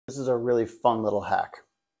This is a really fun little hack.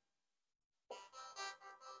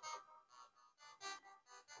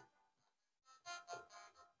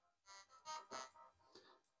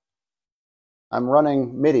 I'm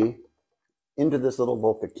running Midi into this little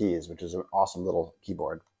Volca keys, which is an awesome little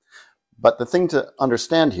keyboard. But the thing to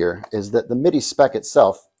understand here is that the Midi spec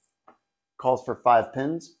itself calls for 5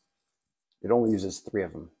 pins. It only uses 3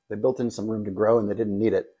 of them. They built in some room to grow and they didn't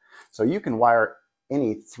need it. So you can wire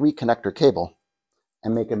any 3 connector cable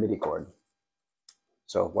and make a Midi cord.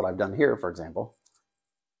 So what I've done here, for example,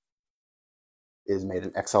 is made an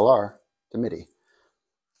XLR to Midi.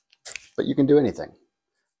 But you can do anything.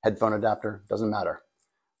 Headphone adapter, doesn't matter.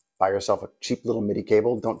 Buy yourself a cheap little Midi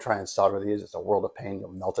cable. Don't try and solder these. It's a world of pain.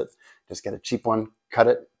 You'll melt it. Just get a cheap one, cut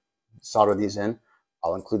it, solder these in.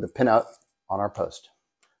 I'll include the pinout on our post.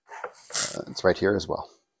 It's right here as well.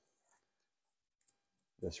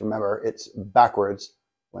 Just remember, it's backwards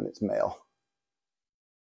when it's male.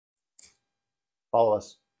 Follow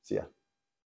us. See ya.